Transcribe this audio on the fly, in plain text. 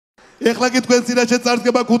ეხლა კი თქვენ წინაშე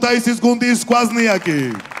წარდგება ქუთაისის გუნდის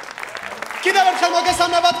სკვაზნიაკი. კიდევ ერთხელ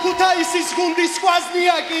მოგესალმებათ ქუთაისის გუნდის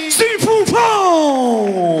სკვაზნიაკი. სიფუფო!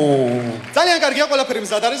 ძალიან კარგია, ყველაფერი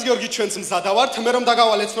მზად არის, გიორგი ჩვენც მზადა ვართ. მე რომ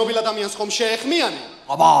დაგავალე ცნობილ ადამიანს ხომ შეეხმიანი?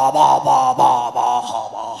 აბა.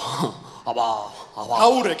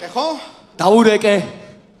 დაურეკე, ხო? დაურეკე.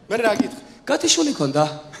 მე რა გითხრა? გათიშული ქონდა.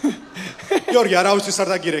 გიორგი არავისთვის არ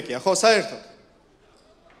დაგირეკია, ხო, საერთოდ?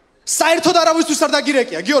 საერთოდ არავისთვის არ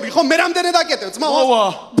დაგირეკია, გიორგი, ხო, მე რამდენი დაკეტევ, ძმაო? მოვა.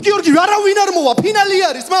 გიორგი, არავინ არ მოვა, ფინალი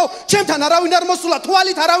არის, ძმაო. ჩემთან არავინ არ მოსულა,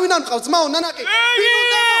 თვალით არავინ არ მყავს, ძმაო, ნანაკი.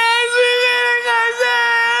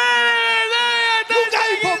 ნუ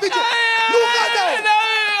გაიფო, ბიჭო. ნუ გადაო.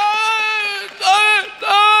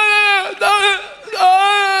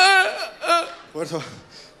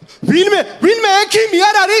 ვინმე ექიმი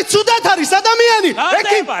არ არის, ცუდად არის ადამიანი.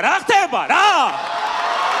 ექიმი, რა ხდება, რა?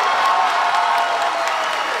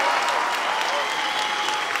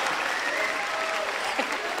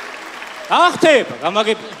 ახტება,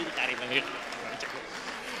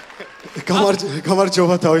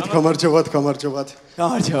 გამარჯობა დავით, გამარჯობათ.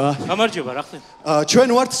 გამარჯობა, რა ხდება? ჩვენ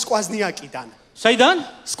ვართ სკვაზნიაკიდან. საიდან?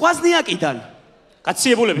 სკვაზნიაკიდან.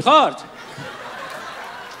 გაციებულები ხართ?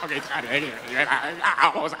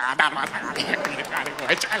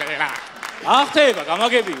 ახტება,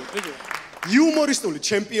 გამაგები, ბიჭო. იუმორისტული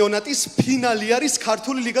ჩემპიონატის ფინალი არის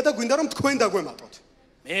ქართული ლიგა და გვინდა რომ თქვენ დაგვემატოთ.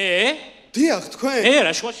 მე? დიახ, თქვენ. მე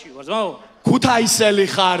რა შუაში ვარ, ძმაო? ქუთაისელი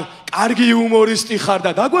ხარ, კარგი იუმორისტი ხარ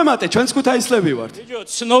და დაგვემატე, ჩვენც ქუთაისლები ვართ. ბიჭო,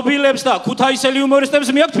 ცნობილებს და ქუთაისელი იუმორისტებს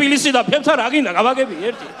მე აქვს თბილისი და ფებთა რა გინდა, გამაგები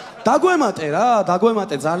ერთი. დაგვემატე რა,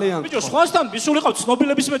 დაგვემატე ძალიან. ბიჭო, სხვასთან მისულიყავთ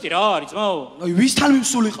ცნობილების მეტი რა არის, ძმაო? აი, ვისთან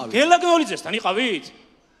მივსულიყავი? გელაგნოლიძესთან იყავით?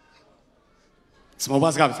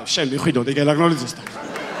 ძმობას გავიცავ, შენ მიხვიდოდი გელაგნოლიძესთან.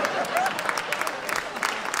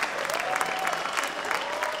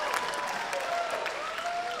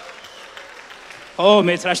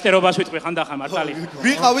 მეც რა შტერობას ვიტყვი ხანდახან მართალი.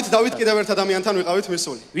 ვიყავით დავით კიდევ ერთ ადამიანთან ვიყავით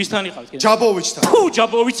მისული. ვისთან იყავით კიდე? ჯაბოვიჩთან. ფუ,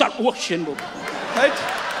 ჯაბოვიჩს არ უახ შენ მოგ. ჰეთ.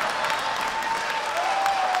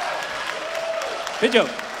 ბიჭო.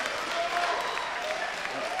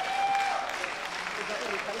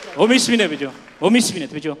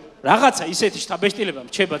 ომისმინეთ ბიჭო. რაღაცა ისეთი შთაბეჭდილება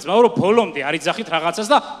მრჩება ძმაო, რომ ბოლომდე არ იძახით რაღაცას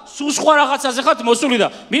და სულ სხვა რაღაცაზე ხართ მოსული და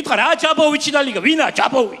მითხრა რა ჯაბოვიჩი და ლიგა, ვინა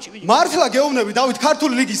ჯაბოვიჩი ბიჭო. მართლა გეუბნები დავით,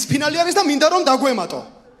 ქართული ლიგის ფინალი არის და მინდა რომ დაგვემატო.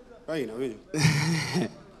 რაინა, ვინ?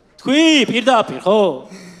 თქვი პირდაპირ, ხო?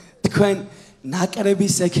 თქვენ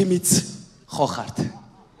ნაკრების ექიმიც ხო ხართ?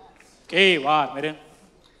 კი, ვარ, მე.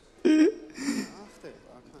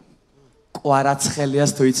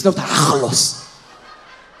 კვარაცხელიას თუ იცნობთ ახლოს?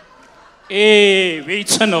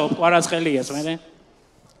 ვიცნობ კვარაცხელიას მე.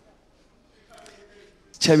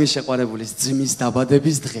 ჩემი შეყვარებულის ძმის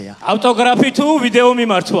დაბადების დღეა. ავტოგრაფი თუ ვიდეო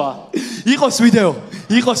მიმართვა? იყოს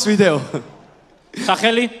ვიდეო.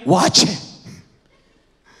 სახელი? ვაჩე.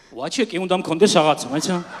 ვაჩე კი უნდა მქონდეს რაღაცა,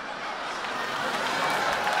 მაიცა?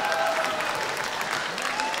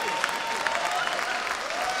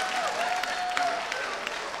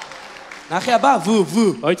 ნახე აბა,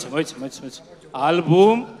 მოიცა.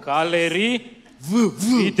 ალბომ, გალერი,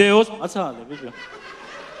 ვიდეოს, აცალე, ბიჭო.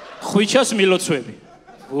 ხვიჩას მილოცვები.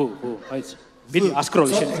 აიცა. ბიდი,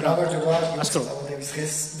 ასკროლი შენ რა. ასკროლი.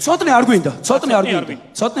 ცოტნე არ გვინდა.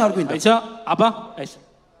 აიცა, აბა, ეს.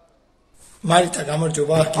 მარიტა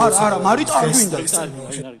გამარჯობა. არა, მარიტა არ გვინდა.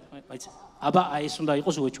 აიცა. აბა, აი ეს უნდა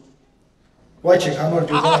იყოს უეჭო. ვაჩე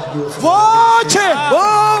გამარჯობა.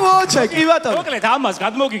 ვაჩე, კი ბატონო. მოკლედ ამას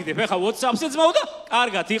გადმოგიგდებ, ეხა WhatsApp-ზე ძმაო და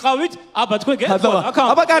კარგად იყავით. აბა თქვენ გეტყვა,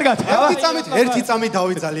 აბა კარგად. ერთი წამით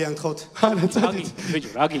დავით ძალიან გთხოვთ. ბიჭო,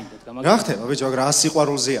 რა გინდათ გამაგე? რა ხდება ბიჭო, რა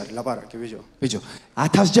სიყვარულზე არის ლაპარაკი ბიჭო. ბიჭო,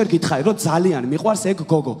 1000 ჯერ გითხარი, რომ ძალიან მიყვარს ეგ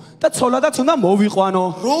გოგო და ცოლადაც უნდა მოვიყვანო.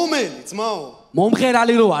 რომელი ძმაო?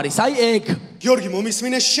 მომღერალი რო არის, აი ეგ. გიორგი,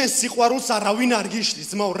 მომისმინე, შენ სიყვარულს არავინ არ გიშლის,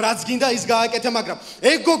 ძმაო, რაც გინდა ის გააკეთე, მაგრამ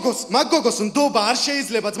ეგ მაგ გოგოს ნდობა არ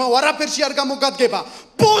შეიძლება, ძმაო, არაფერში არ გამოგადგება.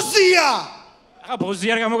 პოზია! ახლა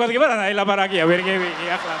პოზია არ გამოგადგება, რანაირი ლაპარაკია, ვერ გევიგე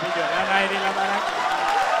ახლა ბიჭო, რანაირი ლაპარაკია.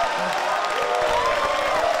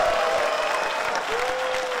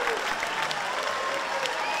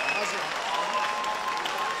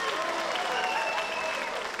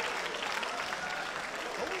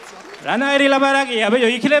 რანაირი ლაპარაკია, ბიჭო,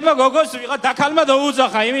 იქნება გოგოს ვიღა დაქალმა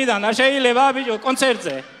დაუძახა იმიდან, არ შეიძლება ბიჭო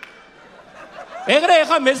კონცერტზე. ეგრე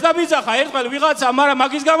ეხა მეც დაბიძახა ერთხელ ვიღაცა, მაგრამ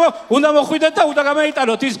მაგის გამო უნდა მოხვიდეთ და უნდა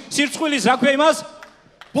გამეიტანოთ ის სირცხვილის რა ქვია იმას?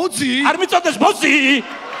 ბოძი? არ მიწოდეს ბოძი.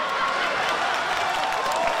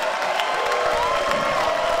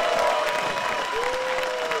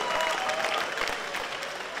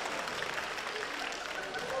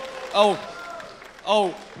 აუ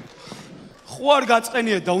ხო არ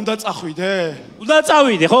გაწყენიეთ და უნდა წახვიდე? უნდა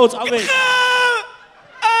წავიდე, ხო, წავე.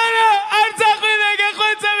 არა, არ წახვიდე,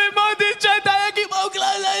 გეხვეწები, მოდი ჩვენთან ეკი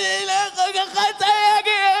მოგლალა, ხახაცა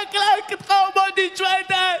ეკი ეკლაკტყო მოდი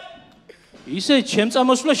ჩვენთან. ისე ჩემ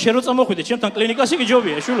წამოსვლა შენ რო წამოხვიდე, ჩემთან კლინიკაში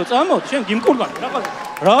გიჯობია, შულო, წამოდი, შენ გიმკურბანი,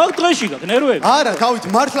 რა დღეში გაქვს ნერვები? არა, დავით,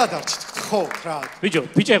 მართლა დარჩით. ხო, რა. ბიჭო,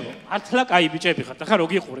 ბიჭებო, მართლა კაი ბიჭები ხართ, ახლა რო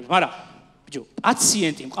გიყურებ, მაგრამ ბიჭო,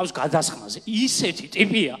 პაციენტი მყავს გადასხმაზე, ისეთი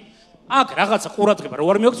ტიპია. აქ რაღაცა ყურადღება რო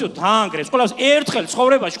არ მიაქციო, დაანგრევს, ყველას ერთხელ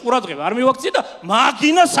ცხოვრებაში ყურადღება არ მივაქციე და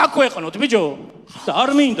მაგინა საქვეყნოთ, ბიჭო. და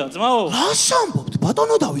არ მინდა, ძმაო. რას ამბობთ,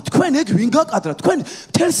 ბატონო დავით, თქვენ ეგ ვინ გაკადრა, თქვენ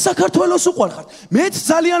მთელ საქართველოს უყვარხართ. მეც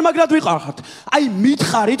ძალიან მაგრად ვიყარხართ. აი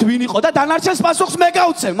მითხარით ვინ იყო და დანარჩენს პასუხს მე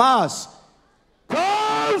გავცე მას.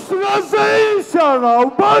 გას რაზე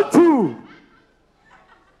ისარავ, ბაჩუ?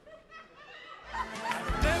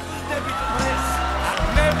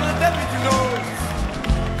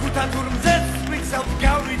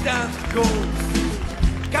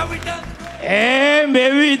 მე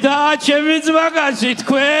ვიდა ჩემი ძმაკაცი,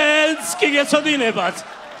 თქვენც კი გეცოდინებათ.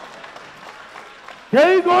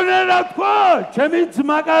 გეიგონე რა თქვა, ჩემი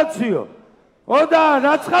ძმაკაციო. ოდა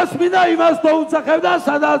რაც ხას მინდა იმას დაუცახებ და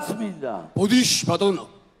სადაც მინდა. ბოდიშ ბატონო,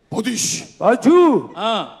 ბოდიშ. ბაჩუ,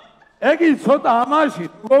 ეგ ცოტა ამაში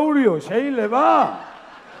მოურიო შეიძლება?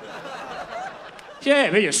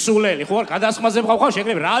 ბიჭო, სულელი, ხო არ გადასხმაზე მხავ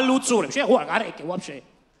შეგრებ, რა ლუწურებ, შენ ხო არ გარეკე ვაფშე.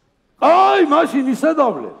 აი, მაშინ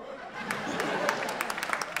ისედავლე.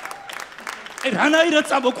 რანაირად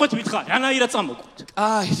წამოყვეთ მითხარ, რანაირად წამოყვეთ.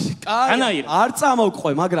 კაი, არ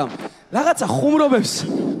წამოვყვე, მაგრამ რაღაცა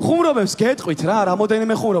ხუმრობებს გეტყვით რა,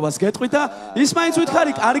 რამოდენიმე ხუმრობას გეტყვით და ის მაინც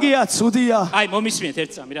ვითხარი, კარგია, ცუდია. აი, მომისმენთ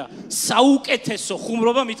ერთ წამი რა. საუკეთესო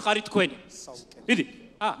ხუმრობა მითხარი თქვენი. მიდი,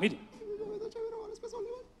 მიდი.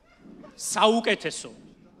 საუკეთესო.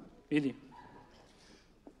 მიდი.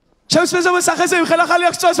 ჩემს მეზობელ სახეზე ხელახალი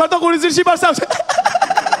აქვს წვას მარტო ყურიზირში ბარსავს.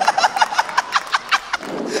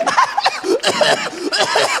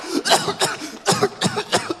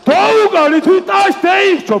 დაუგალი თუ ტაშ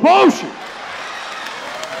დაიხჩო ბავში.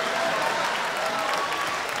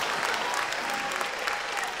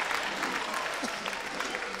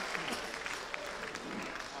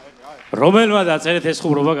 რომელმა დაწერეთ ეს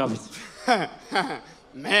ხუმრობა გავით?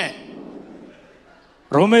 მე.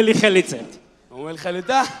 რომელი ხელი წერთ? რომელი ხელი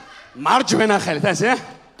და მარჯვენა ხელი, ასე?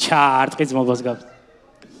 ჩარტყი ძმობას გავით.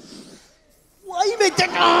 ვაიმე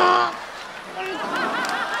დაკა.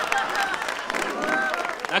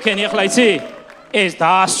 აკენი ახლა იცი? ეს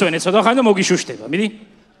დაასვენე ცოტა ხანი და მოგიშუშტება, მიდი.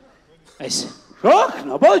 ეს.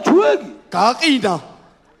 გახნა ბაჩუ ეგი. გაყიდა.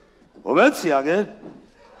 მომეცი აგერ.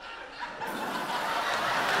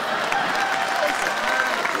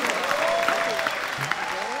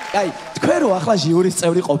 აი, თქვენ რო ახლა ჟიურის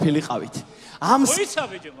წევრი ყოფილიყავით. მოიცა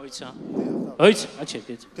ბიჭო, მოიცა. მოიცა,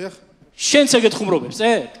 აჩეკეთ. დიახ. შენც ეგეთ ხუმრობებს,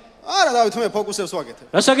 არა, დავით, მე ფოკუსებს ვაკეთებ.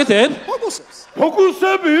 რას აკეთებ? ფოკუსებს.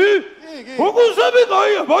 ფოკუსები? ფოკუსები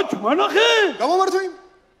ყაია, ბაჩუ, მანახე? გამომართვი?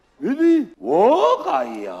 მიდი. ო,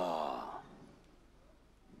 ყაია.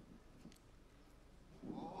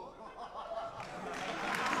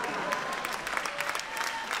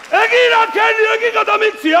 ეგი რა ქენი, ეგი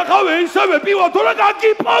გადამიქცი, ახავე ისევე პივა, თორე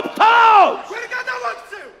გაგიპოპ თავს. ვერ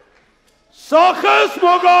გადავაქცევ. სახეს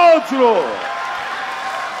მოგააჭრო.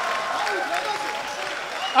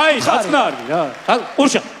 აი, ხაცნარი რა.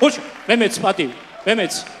 ურშა, მემეც პატივი,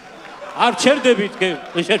 მემეც. არ ჩერდებით,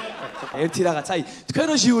 ერთი რაღაც, აი, თქვენ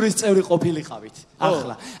რო ჟიურის წევრი ყოფილიყავით,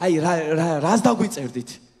 ახლა. აი, რას დაგვიწერდით?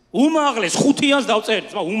 უმაღლეს 5-იანს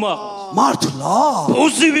დავწერთ, ძმა, უმაღლეს. მართლა?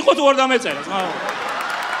 ბოზი ვიყო თუ არ დამეწერა, ძმა.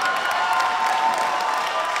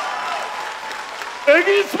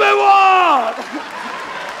 ეგიც მე ვარ.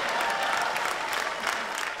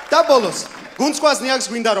 და ბოლოს გუნდ სკვაზნიაკს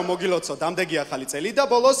გვინდა რომ მოგილოცო დამდეგი ახალი წელი და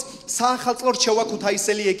ბოლოს საახალწლო რჩევა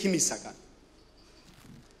ქუთაისელი ექიმისაგან.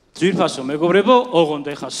 ძვირფასო მეგობრებო, ოღონდ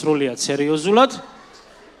ეხა სრულიად სერიოზულად.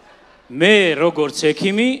 მე როგორც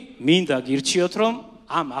ექიმი მინდა გირჩიოთ რომ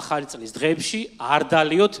ამ ახალი წლის დღეებში არ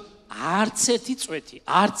დალიოთ არც ერთი წვეთი,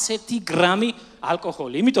 არც ერთი გრამი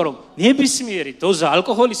ალკოჰოლი, იმიტომ რომ ნებისმიერი დოზა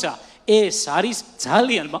ალკოჰოლისა ეს არის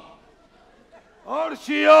ძალიან არ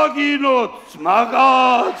შეაგინოთ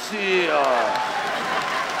მაგაცია.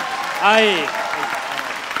 აი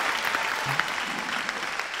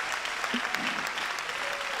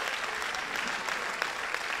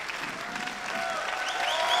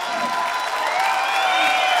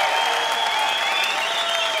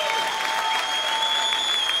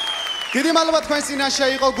დიდი მადლობა თქვენ წინაშე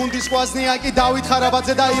იყო გუნდი სკვაზნიაკი, დავით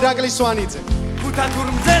ხარაბაძე და ირაკლი სვანიძე.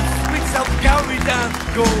 Kutaturmzet myself გავიდან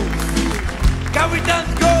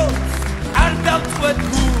go არ დავწვეთ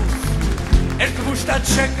გულს ერთ მუშტად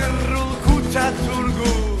შეკრულ ქუჩად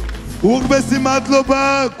თურგულ უღბესი მადლობა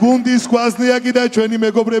გუნდის სკვაზნიაკი და ჩვენი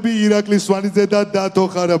მეგობრები ირაკლი სვანიძე და დათო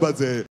ხარაბაძე.